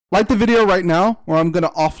Like the video right now, or I'm gonna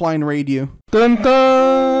offline raid you. Dun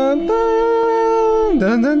dun dun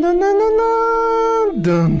dun dun dun dun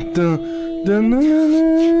dun dun dun dun.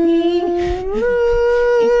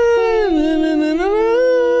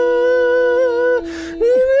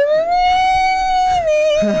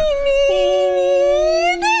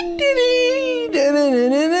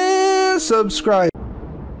 Subscribe.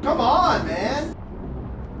 Come on, man.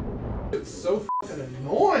 It's so fucking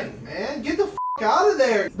annoying, man. Get the fuck out of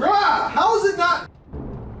there. Bruh, how is it not?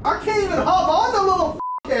 I can't even hop on the little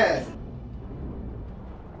head.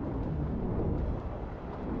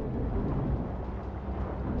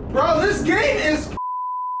 Bro, this game is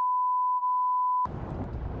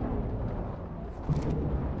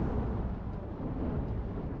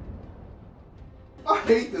I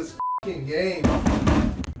hate this fucking game.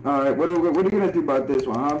 Alright, what are you gonna do about this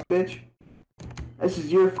one, huh, bitch? This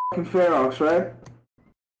is your fucking Ferox, right?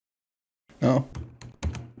 No.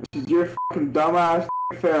 This is your fucking dumbass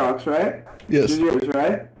Ferox, right? Yes. This is yours,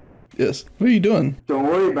 right? Yes. What are you doing? Don't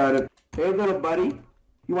worry about it. Hey, little buddy.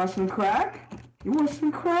 You want some crack? You want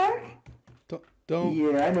some crack? Don't.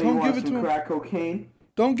 Yeah, I know you want some crack cocaine.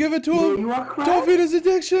 Don't give it to him. Yeah, you want crack? Don't feed his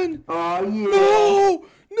addiction. Oh, yeah. No!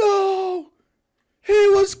 No! He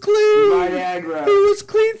was clean! Viagra. He was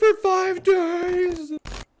clean for 5 days!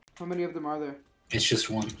 How many of them are there? It's just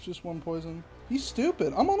one. It's just one poison. He's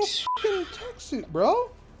stupid. I'm on a fucking tech suit,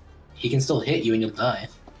 bro. He can still hit you and you'll die.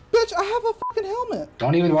 Bitch, I have a fucking helmet.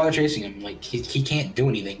 Don't even bother chasing him. Like, he can't do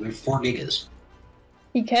anything. We have 4 gigas.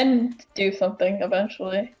 He can do something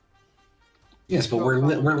eventually. Yes, but we're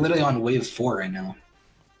literally on wave 4 right now.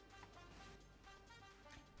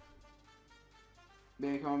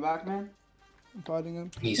 Are you coming back, man? I'm fighting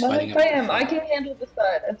him. He's Let fighting him fight him. I can handle this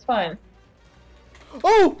side. It's fine.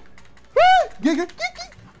 Oh! Giga!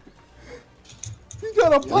 He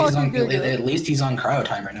got a pocket Giga. At least he's on cryo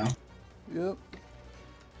time right now. Yep.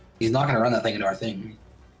 He's not gonna run that thing into our thing.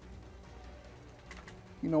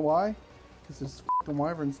 You know why? Because his fucking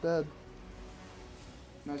wyvern's dead.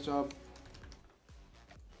 Nice job.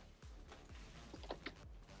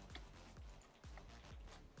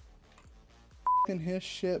 Fucking his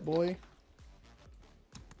shit, boy.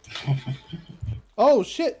 Oh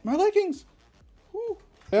shit! My leggings! Woo.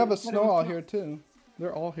 They have a snow owl here too.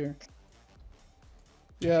 They're all here.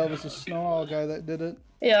 Yeah, it was a snow owl guy that did it.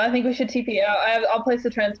 Yeah, I think we should TP out. I'll place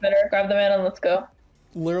the transmitter, grab the man, and let's go.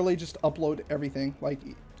 Literally just upload everything, like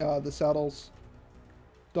the saddles.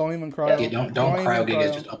 Don't even cryo. Yeah, don't cryo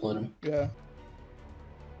gigas, just upload them. Yeah.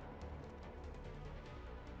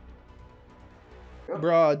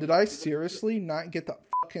 Bruh, did I seriously not get the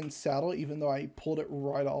fucking saddle even though I pulled it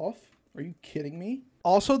right off? Are you kidding me?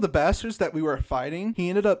 Also, the bastards that we were fighting, he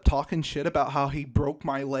ended up talking shit about how he broke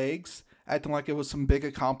my legs, acting like it was some big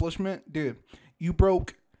accomplishment. Dude, you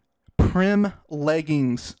broke Prim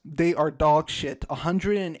leggings. They are dog shit.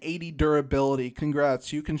 180 durability.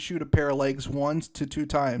 Congrats. You can shoot a pair of legs 1 to 2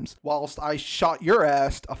 times, whilst I shot your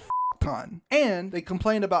ass a ton. And they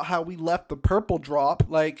complained about how we left the purple drop.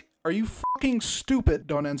 Like, are you fucking stupid?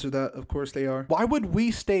 Don't answer that. Of course they are. Why would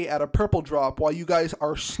we stay at a purple drop while you guys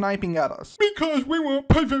are sniping at us? Because we want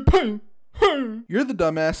PvP. You're the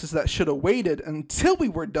dumbasses that should have waited until we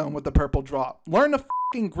were done with the purple drop. Learn the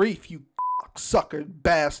fucking grief, you sucker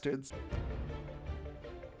bastards.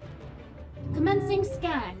 Commencing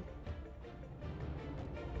scan.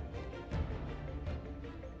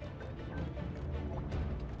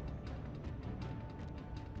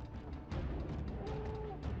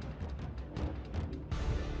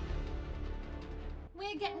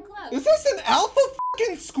 We're getting close. Is this an alpha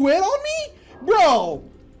fucking squid on me? Bro!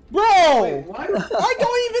 Bro! Wait, what? I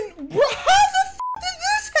don't even... Bro, how the f did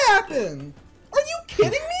this happen? Are you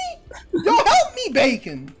kidding me? Yo, help me,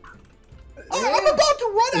 Bacon! I'm about to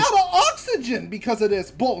run out of oxygen because of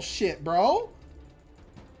this bullshit, bro.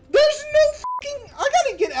 There's no fucking... I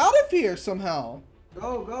gotta get out of here somehow.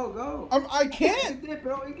 Go, go, go. I can't. Dip,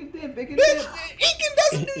 bro. It can dip. It can Bitch, dip. Ekin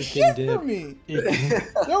doesn't do shit for me.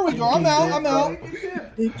 There we go. I'm out. I'm out. It can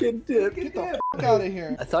dip. He can dip. Get the fuck out of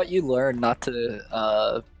here. I thought you learned not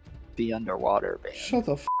to be underwater, man. Shut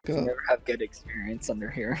the fuck You up. never have good experience under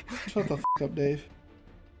here. Shut the fuck up, Dave.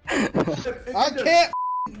 I can't.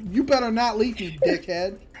 You better not leak me,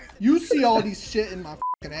 dickhead. You see all these shit in my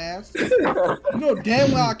fucking ass. You know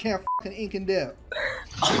damn well I can't fucking ink and dip.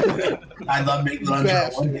 I love making You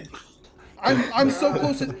bastard. I'm so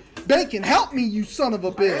close to... Bacon, help me, you son of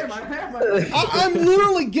a bitch. I'm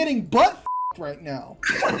literally getting butt right now.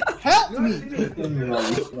 Help me.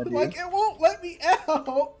 Like, it won't let me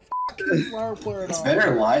out. Fucking flower player It's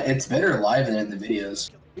better live. It's better live than in the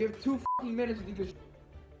videos. You have 2 fucking minutes to do this.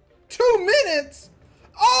 2 minutes?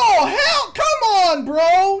 Oh, hell, come on,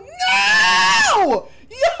 bro. No!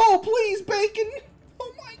 Yo, please, Bacon.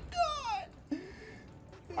 Oh, my God.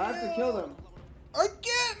 I have to kill them. I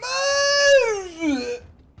can't move.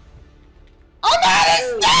 I'm out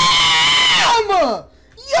of stam!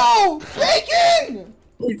 Yo, Bacon!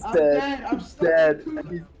 He's I'm dead. dead. I'm He's stuck dead. in the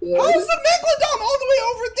He's How's dead. the Megalodon all the way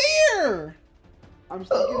over there? I'm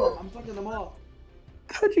stuck in them. I'm stuck in them all.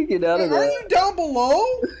 How'd you get out of Are that? you down below?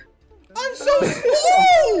 I'm so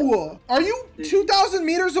slow! Are you 2,000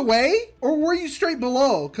 meters away? Or were you straight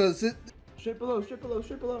below? Cause it... Straight below, straight below,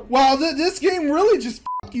 straight below. Wow, this game really just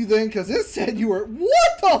f***ed you then, cause it said you were...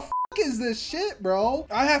 What the f*** is this shit, bro?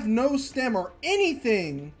 I have no stem or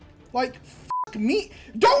anything. Like, f*** me.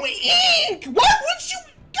 Don't ink! Why would you...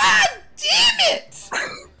 God damn it!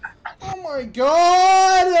 Oh my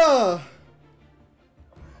God!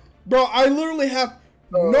 Bro, I literally have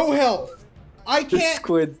no health. I The can't...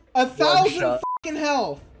 squid. 1,000 shot. fucking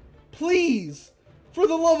health. Please. For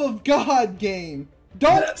the love of God, game.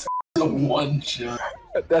 Don't... That's a one shot.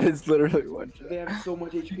 That is literally one shot. They have so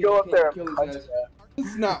much HP. Go I up can't there and kill these punch guys. that.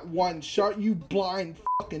 It's not one shot, you blind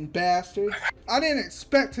fucking bastard. I didn't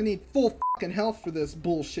expect to need full fucking health for this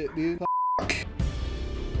bullshit, dude.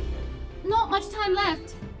 Not much time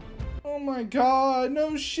left. Oh my God,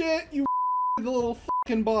 no shit, you the little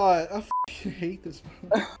fucking bot. I fucking hate this.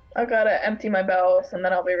 I gotta empty my bowels and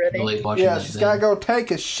then I'll be ready. Like watching Yeah, this she's thing. gotta go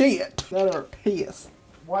take a shit. Let her piss.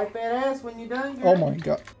 Wipe that ass when you're done. Oh my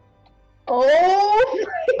God. Oh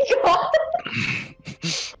my God!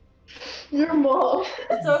 Your mom.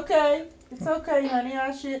 It's okay. It's okay, honey.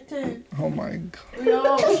 I shit too. Oh my God. We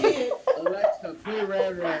all shit. Alexa, play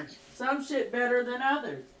Red Ranch. Some shit better than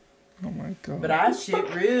others. Oh my God. But I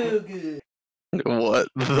shit real good. What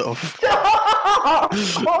the f-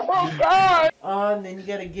 Oh God! Oh, and then you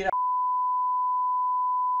gotta get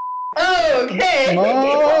Okay.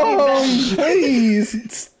 Mom,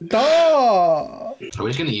 please stop. Are we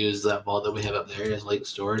just gonna use that vault that we have up there as like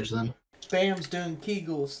storage then? Bam's doing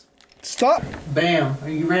Kegels. Stop. Bam, are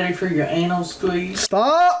you ready for your anal squeeze?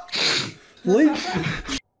 Stop.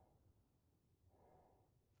 Leave.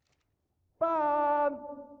 Bob,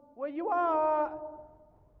 where you at?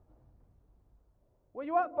 Where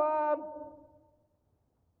you at, Bob?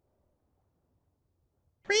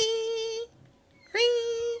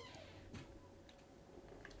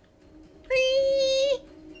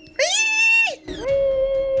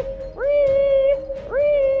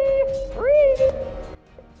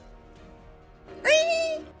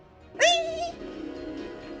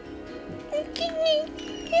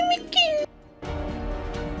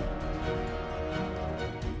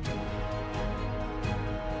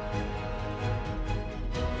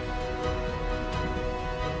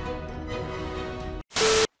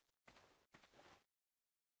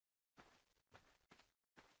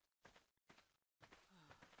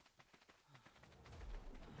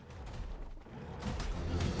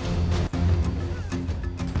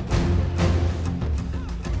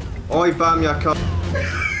 Oi, Bam, ya cunt.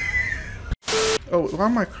 Oh, why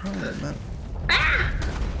am I crying, man?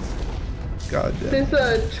 God damn.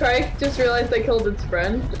 This trike just realized I killed its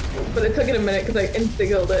friend, but it took it a minute because I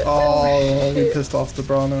insta-killed it. Oh, you shit. pissed off the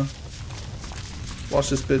Brana. Watch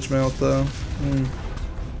this bitch melt though.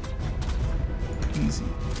 Easy.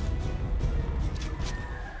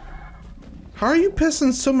 How are you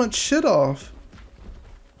pissing so much shit off?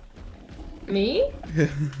 Me? Yeah.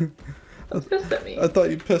 What's pissed at me? I thought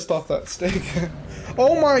you pissed off that steak.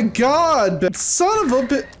 Oh my God! Son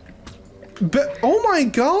of a oh my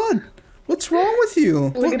God! What's wrong with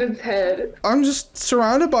you? Look at its head. I'm just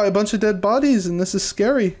surrounded by a bunch of dead bodies and this is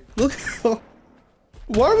scary. Look.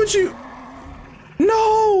 Why would you?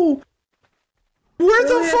 No! Where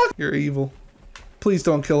the fuck? You're evil. Please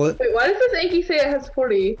don't kill it. Wait, why does this Anki say it has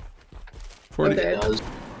 40? 40. Okay. It does.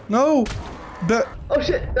 No! Bet. Oh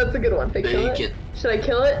shit, that's a good one. They kill Make it? it. Should I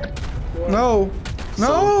kill it? No!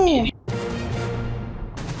 No!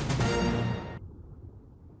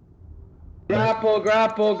 Grapple,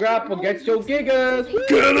 grapple, grapple. Get your gigas.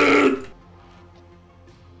 Get it!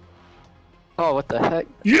 Oh, what the heck?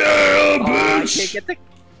 Yeah, Oh, I bitch! can't get the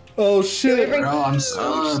Oh shit! Bro, I'm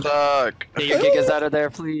stuck. stuck. Get your gigas out of there,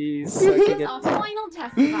 please. I can't get... Our final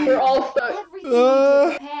test survivor. We're all stuck. Everything we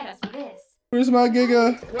did prepared us for this. Where's my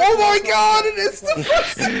giga? Oh my God! It is the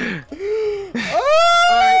first.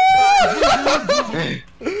 Ah!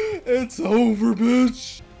 It's over,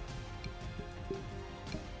 bitch.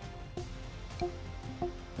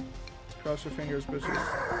 Cross your fingers, bitches.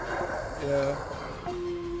 Yeah.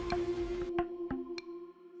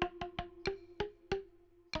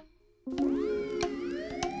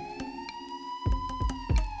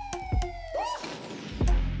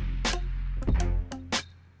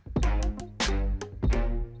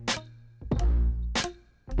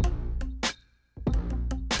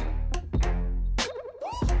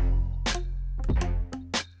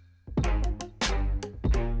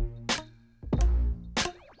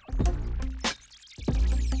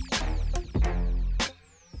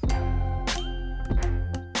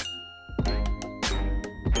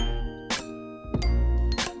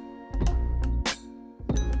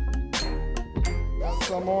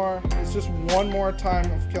 Some more. It's just one more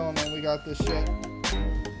time of killing them. We got this shit.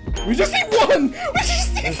 We just need one! We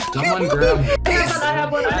just need Someone grab. I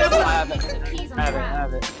have one. I have it. Keys on I the ground.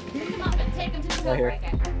 have it. Pick them up and take them to the Right here.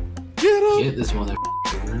 codebreaker. Get him! Get this mother.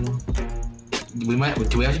 We might.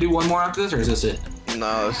 Do we have to do one more after this, or is this it?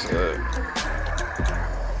 No, this is it.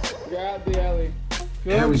 Grab the alley.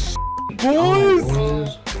 There we Boys!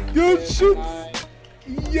 boys. Good shit!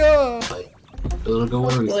 Yeah! It'll go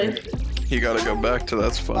where we Hopefully. think. You gotta go back to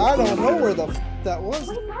that spot. I don't know where the f that was.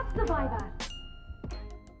 Wake up, survivor.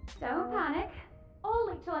 Don't panic. All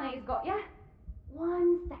Lictorna's got ya.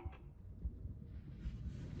 1 sec.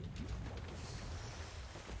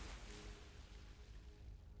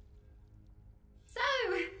 So,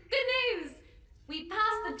 good news! We passed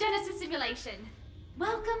the Genesis simulation.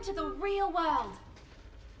 Welcome to the real world.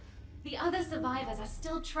 The other survivors are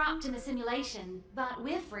still trapped in the simulation, but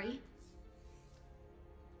we're free.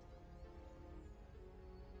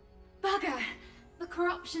 Bugger! The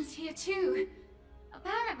corruption's here too.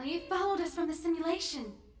 Apparently, it followed us from the simulation.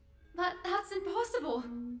 But that's impossible.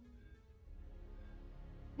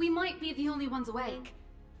 We might be the only ones awake.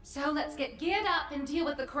 So let's get geared up and deal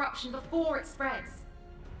with the corruption before it spreads.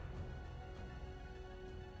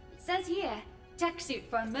 It says here, tech suit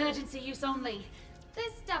for emergency use only.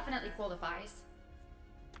 This definitely qualifies.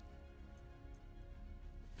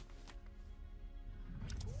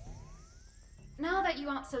 Now that you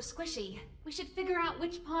aren't so squishy, we should figure out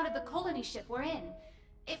which part of the colony ship we're in.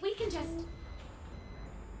 If we can just...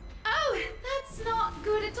 Oh, that's not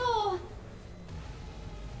good at all.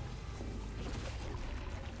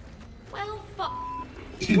 Well, fuck.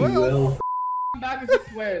 Well. Come back if it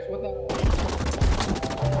swears. What the?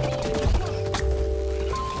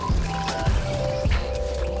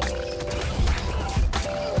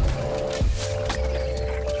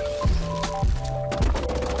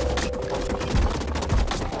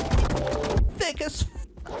 Thick as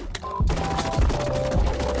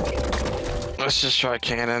Let's just try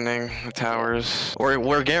cannoning the towers.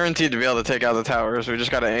 We're guaranteed to be able to take out the towers. We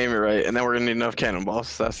just gotta aim it right, and then we're gonna need enough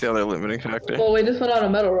cannonballs. That's the other limiting factor. Well, we just went on a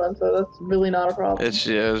metal run, so that's really not a problem. It's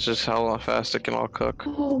just how fast it can all cook.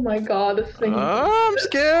 Oh my god, this thing. I'm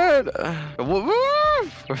scared. It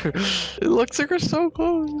looks like we're so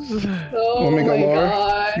close. Oh Let me go my lower.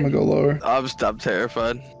 god. I'm gonna go lower. I'm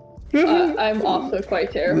terrified. I'm also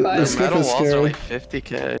quite terrified. This The metal is wall's scary. only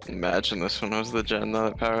 50k. Imagine this one was the gen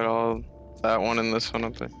that powered all that one and this one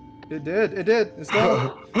up there. It did. It did. It's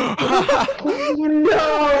done. No!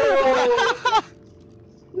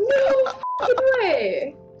 No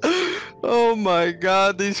way! Oh my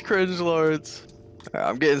god, these cringe lords.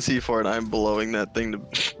 I'm getting C4 and I'm blowing that thing to...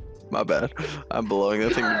 My bad. I'm blowing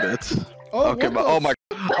that thing to bits. Oh, Okay, what but the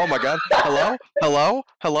oh my god. Hello? Hello?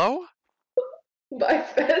 Hello? Bye,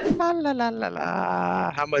 Fez. La la la la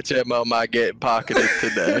la. How much ammo am I getting pocketed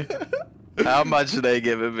today? How much are they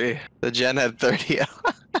giving me? The gen had 30.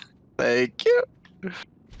 Thank you.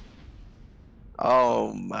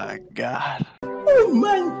 Oh my god. Oh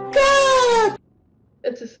my god!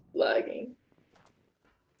 It's just lagging.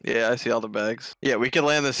 Yeah, I see all the bags. Yeah, we can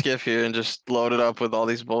land the skiff here and just load it up with all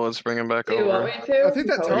these bullets, bring them back Do you want over. me to? I think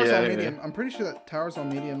that tower's Yeah, on yeah. medium. I'm pretty sure that tower's on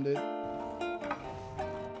medium, dude.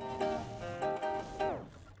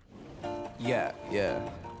 Yeah, yeah.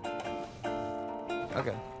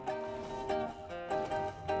 Okay.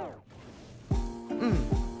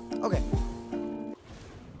 Okay.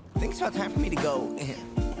 I think it's about time for me to go.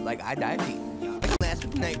 Like I dive deep. Like last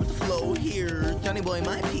with the night with the flow here. Johnny boy,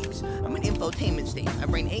 my peeps. I'm an infotainment state. My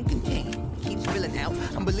brain ain't contained. Keeps spilling out.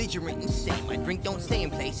 I'm belligerent insane. My drink don't stay in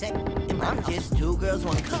place. And I'm just two girls,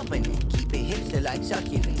 one company. Keep it hipster like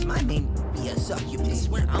succulents. My name be a succubus.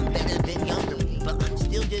 Swear I'm better than younger me. But I'm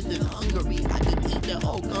still just as hungry. I could eat the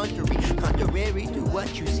whole country. Contrary to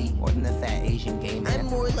what you see. More than a fat Asian gay man. I'm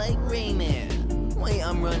more like Rayman. Way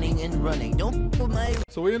I'm running and running. Don't put my...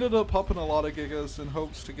 So we ended up popping a lot of gigas in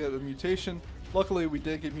hopes to get a mutation. Luckily, we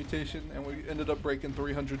did get mutation, and we ended up breaking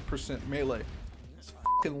 300% melee. It's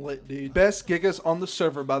fucking lit, dude. Best gigas on the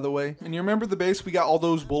server, by the way. And you remember the base we got all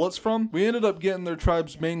those bullets from? We ended up getting their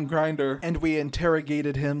tribe's main grinder, and we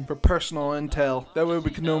interrogated him for personal intel. That way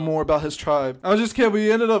we could know more about his tribe. I was just kidding.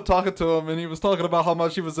 We ended up talking to him, and he was talking about how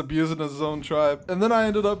much he was abusing his own tribe. And then I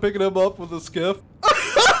ended up picking him up with a skiff.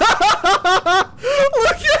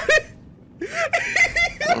 Look at it!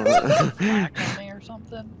 Back on me or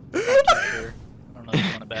something? I'm not sure. I don't know if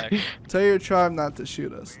you want it back. Tell your tribe not to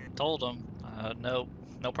shoot us. Told him, no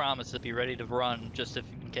promise to be ready to run just if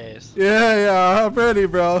in case. Yeah, I'm ready,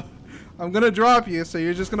 bro. I'm gonna drop you, so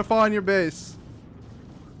you're just gonna fall on your base.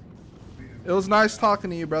 It was nice talking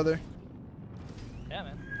to you, brother. Yeah,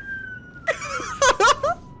 man.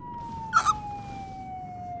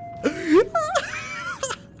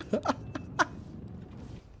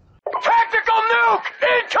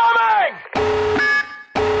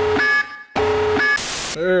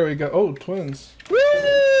 Oh, twins. Woo!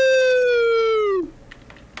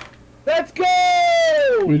 Let's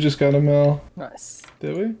go! We just got a mail. Nice.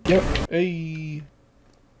 Did we? Yep. Hey.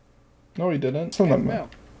 No, we didn't. It's not that mail.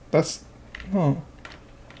 That's. Oh.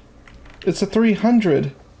 It's a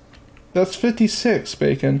 300. That's 56,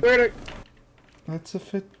 Bacon. Where That's a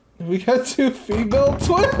fit. We got 2 female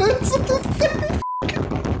twins.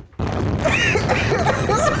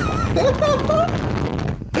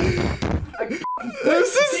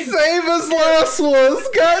 This is same as last one's.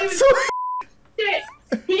 Got Shit!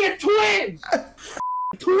 He got twins!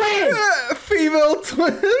 Twins! female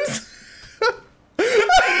twins.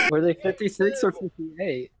 Were they 56 or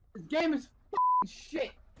 58? This game is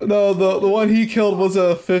shit. No, the one he killed was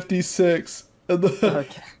a 56. And he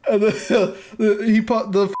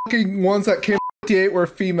put the fucking ones that came 58 were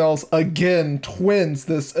females again, twins.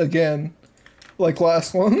 This again, like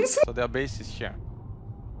last ones. So their base is here.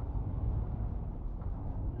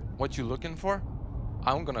 What you looking for?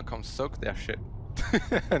 I'm gonna come soak their shit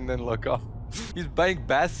and then look off. He's buying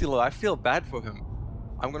Basilo. I feel bad for him.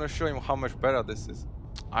 I'm gonna show him how much better this is.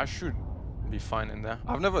 I should be fine in there.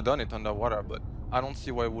 I've never done it underwater, but I don't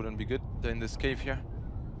see why it wouldn't be good. They're in this cave here.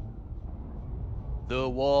 The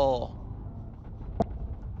wall.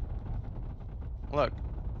 Look,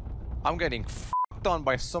 I'm getting f***ed on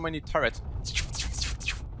by so many turrets.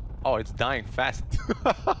 Oh, it's dying fast.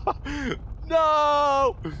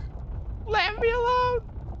 No! Let me alone!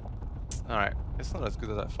 Alright, it's not as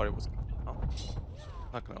good as I thought it was gonna be. Oh,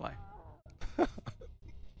 not gonna lie.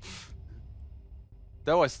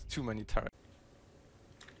 That was too many turrets.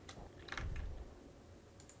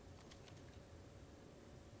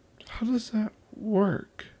 How does that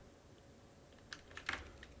work?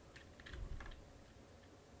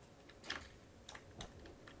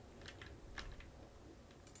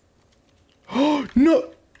 Oh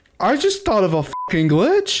no! I just thought of a fucking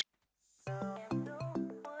glitch.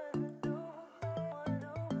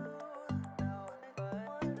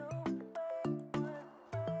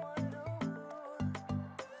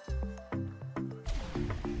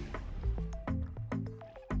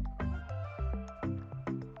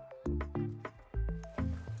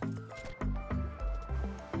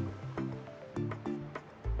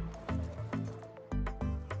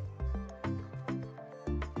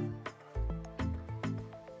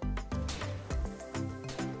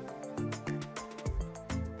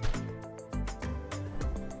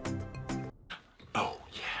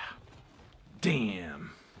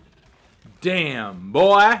 Damn. Damn,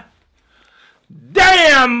 boy.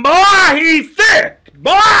 Damn, boy, he's thick.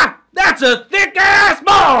 Boy, that's a thick ass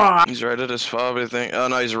boy. He's right at his fob, I think. Oh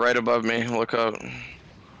no, he's right above me. Look up.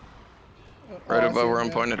 Right above where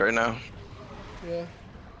I'm pointed right now. Yeah.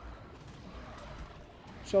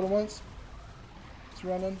 Shot him once. He's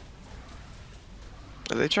running.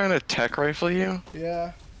 Are they trying to tech rifle you?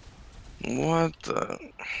 Yeah. What the?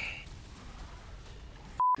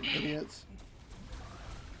 Idiots.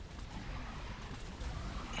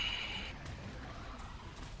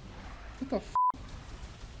 What the f?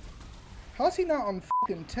 How is he not on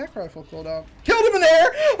fucking tech rifle cooldown? Killed him in the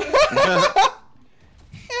air!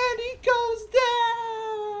 And he goes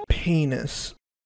down! Penis.